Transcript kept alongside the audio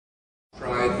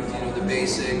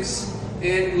basics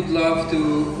and would love to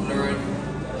learn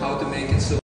how to make it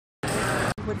so.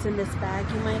 What's in this bag,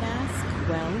 you might ask?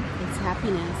 Well, it's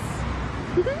happiness.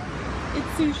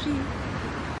 It's sushi.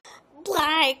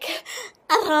 Black.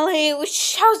 I really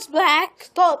wish I was black.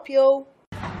 Stop, yo.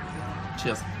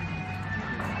 Cheers.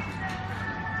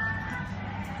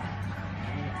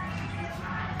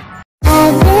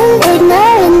 I've been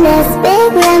ignoring this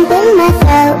big lump in my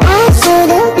throat. I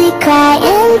shouldn't be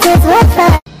crying, just what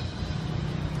for?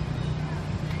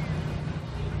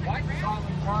 White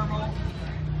chocolate caramel.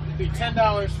 It'd be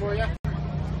 $10 for you.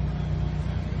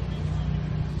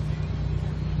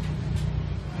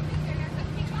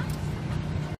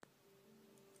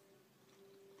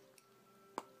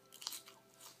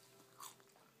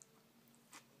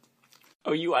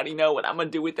 Oh, you already know what I'm gonna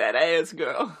do with that ass,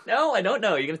 girl. No, I don't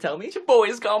know. You gonna tell me? Chaboi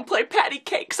is gonna play patty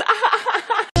cakes. Super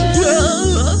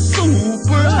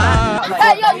high.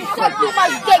 Hey, yo, you suck too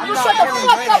much dick. You shut the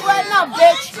fuck up right now,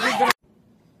 bitch.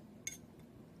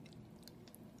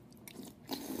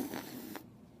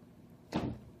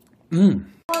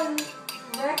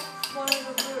 Next one in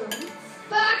the room.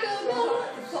 Back of the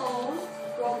phone.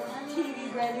 From TV,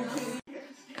 brand new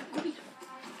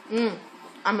TV.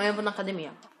 Amanhã eu vou na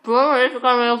academia. Provavelmente porque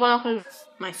amanhã eu vou na academia.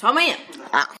 Mas só amanhã.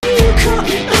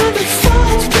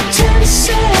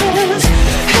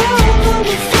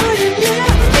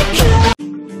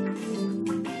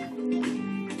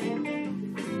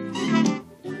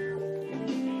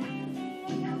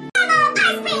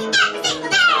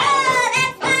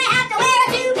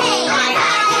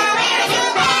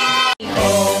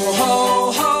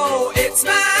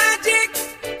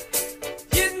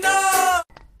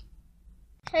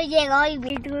 Llegó y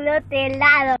vi tu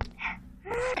helado.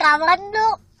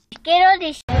 Grabando, quiero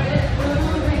decir.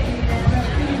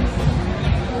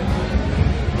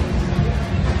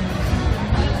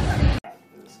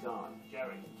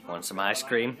 Want some ice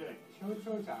cream?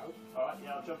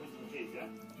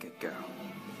 Good girl.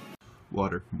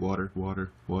 Water, water,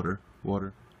 water, water,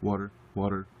 water, water,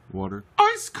 water, water.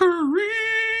 Ice cream!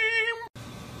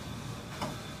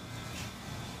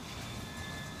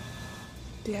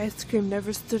 The ice cream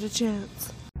never stood a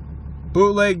chance.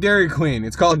 Bootleg Dairy Queen.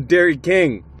 It's called Dairy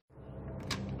King.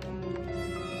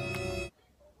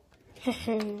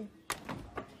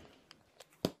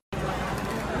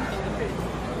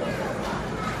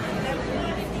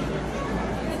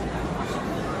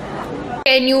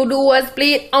 Can you do a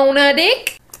split on a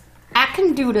dick? I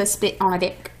can do the spit on a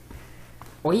dick.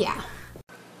 Oh yeah.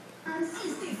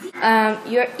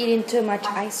 You're eating too much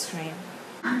ice cream.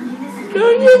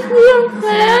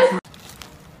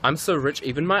 I'm so rich,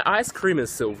 even my ice cream is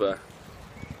silver.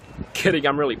 Kidding,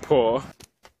 I'm really poor.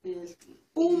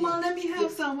 Oh, Mom, let me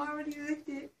have some. I already liked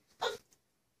it.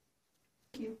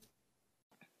 Thank you.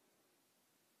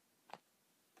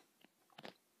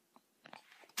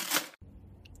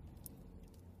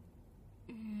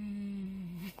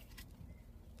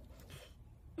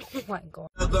 Oh my god.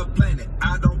 Another planet,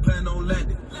 I don't plan on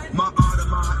landing. My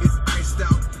Audemars is iced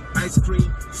out. Ice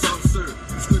cream, soft serve.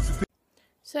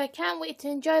 So I can't wait to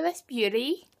enjoy this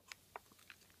beauty.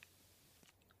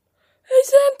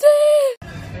 It's empty!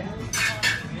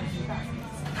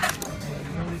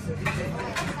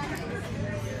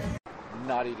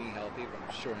 Not eating healthy, but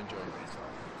I'm sure enjoying myself.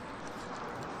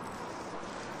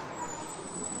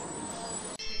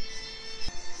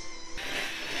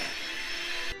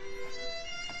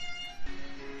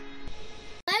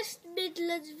 West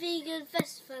Midlands Vegan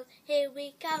Festival, here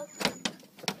we go.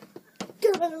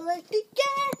 Gonna like it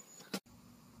again.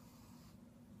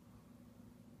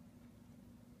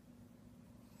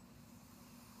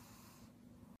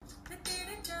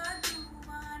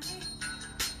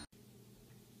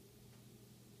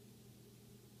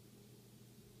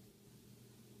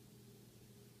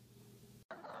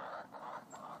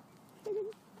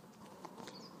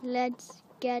 Let's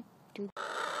get to.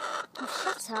 Oh,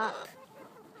 shut up.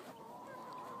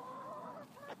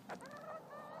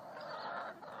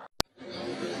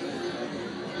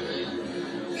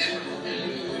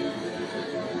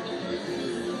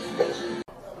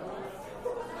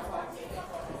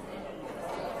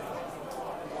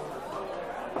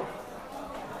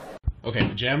 Okay,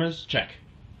 pajamas, check.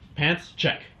 Pants,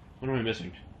 check. What am I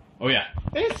missing? Oh yeah.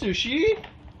 Hey, sushi!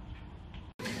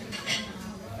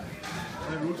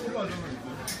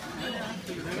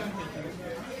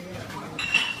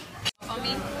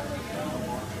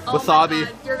 Wasabi.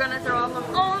 God, you're gonna throw up.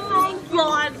 Oh my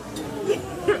god!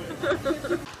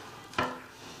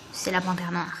 C'est la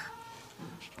panthère noire.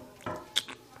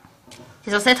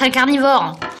 C'est censé être un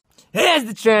carnivore. Here's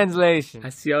the translation. I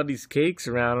see all these cakes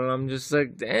around and I'm just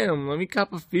like, damn, let me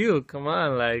cop a feel. Come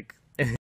on, like,